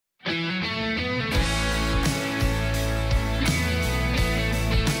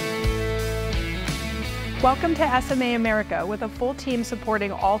Welcome to SMA America. With a full team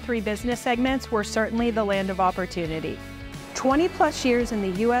supporting all three business segments, we're certainly the land of opportunity. 20+ years in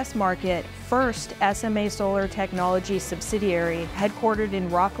the U.S. market, first SMA Solar Technology subsidiary, headquartered in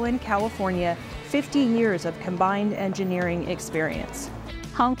Rockland, California, 50 years of combined engineering experience.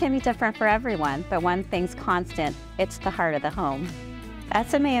 Home can be different for everyone, but one thing's constant: it's the heart of the home.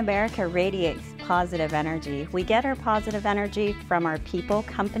 SMA America radiates positive energy. We get our positive energy from our people,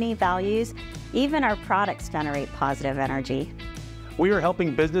 company values, even our products generate positive energy. We are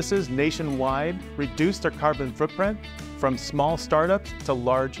helping businesses nationwide reduce their carbon footprint from small startups to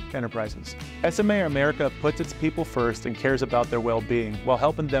large enterprises. SMA America puts its people first and cares about their well-being while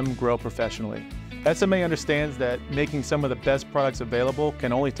helping them grow professionally. SMA understands that making some of the best products available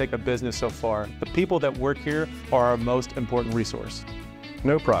can only take a business so far. The people that work here are our most important resource.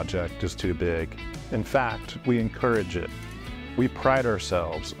 No project is too big. In fact, we encourage it. We pride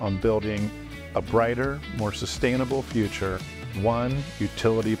ourselves on building a brighter, more sustainable future, one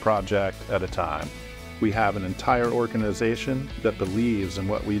utility project at a time. We have an entire organization that believes in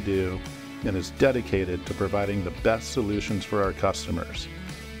what we do and is dedicated to providing the best solutions for our customers.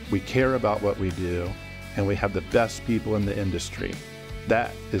 We care about what we do, and we have the best people in the industry.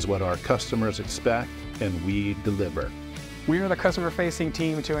 That is what our customers expect, and we deliver. We are the customer-facing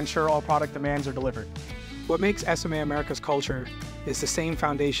team to ensure all product demands are delivered. What makes SMA America's culture is the same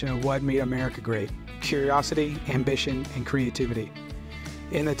foundation of what made America great: curiosity, ambition, and creativity.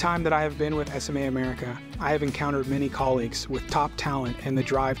 In the time that I have been with SMA America, I have encountered many colleagues with top talent and the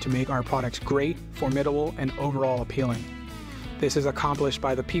drive to make our products great, formidable, and overall appealing. This is accomplished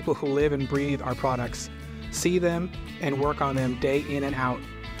by the people who live and breathe our products, see them, and work on them day in and out,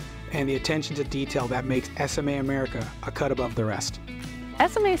 and the attention to detail that makes SMA America a cut above the rest.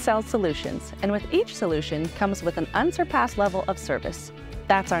 SMA sells solutions, and with each solution comes with an unsurpassed level of service.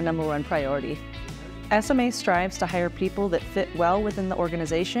 That's our #1 priority. SMA strives to hire people that fit well within the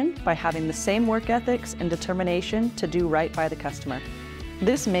organization by having the same work ethics and determination to do right by the customer.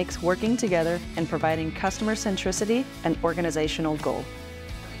 This makes working together and providing customer centricity an organizational goal.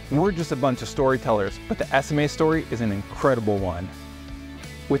 We're just a bunch of storytellers, but the SMA story is an incredible one.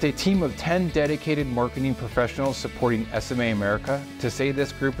 With a team of 10 dedicated marketing professionals supporting SMA America, to say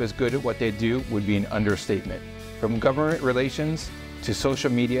this group is good at what they do would be an understatement. From government relations to social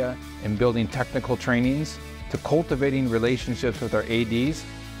media and building technical trainings to cultivating relationships with our ADs,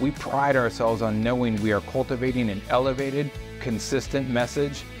 we pride ourselves on knowing we are cultivating an elevated, consistent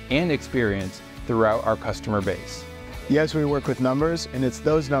message and experience throughout our customer base. Yes, we work with numbers, and it's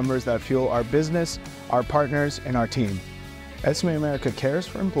those numbers that fuel our business, our partners, and our team. SMA America cares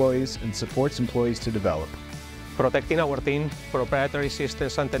for employees and supports employees to develop. Protecting our team, proprietary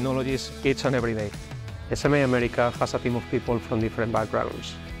systems and technologies each and every day. SMA America has a team of people from different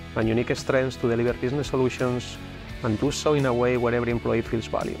backgrounds and unique strengths to deliver business solutions and do so in a way where every employee feels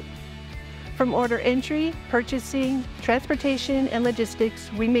valued. From order entry, purchasing, transportation, and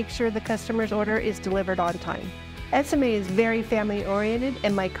logistics, we make sure the customer's order is delivered on time. SMA is very family-oriented,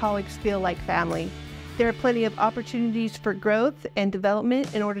 and my colleagues feel like family. There are plenty of opportunities for growth and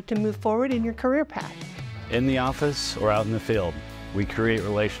development in order to move forward in your career path. In the office or out in the field, we create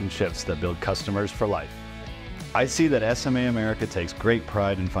relationships that build customers for life. I see that SMA America takes great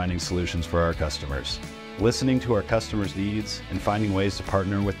pride in finding solutions for our customers. Listening to our customers' needs and finding ways to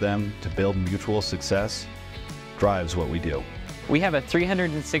partner with them to build mutual success drives what we do. We have a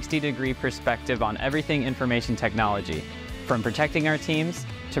 360-degree perspective on everything information technology, from protecting our teams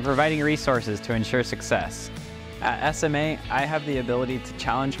to providing resources to ensure success. At SMA, I have the ability to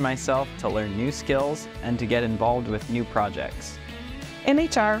challenge myself to learn new skills and to get involved with new projects. In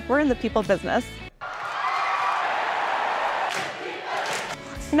HR, we're in the people business.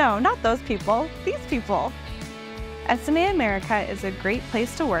 No, not those people, these people. SMA America is a great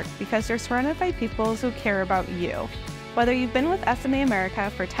place to work because you're surrounded by people who care about you. Whether you've been with SMA America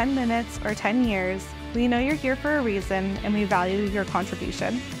for 10 minutes or 10 years, we know you're here for a reason and we value your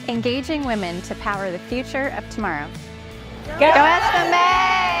contribution. Engaging women to power the future of tomorrow. Go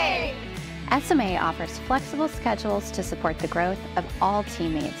SMA! SMA offers flexible schedules to support the growth of all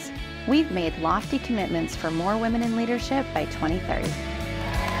teammates. We've made lofty commitments for more women in leadership by 2030.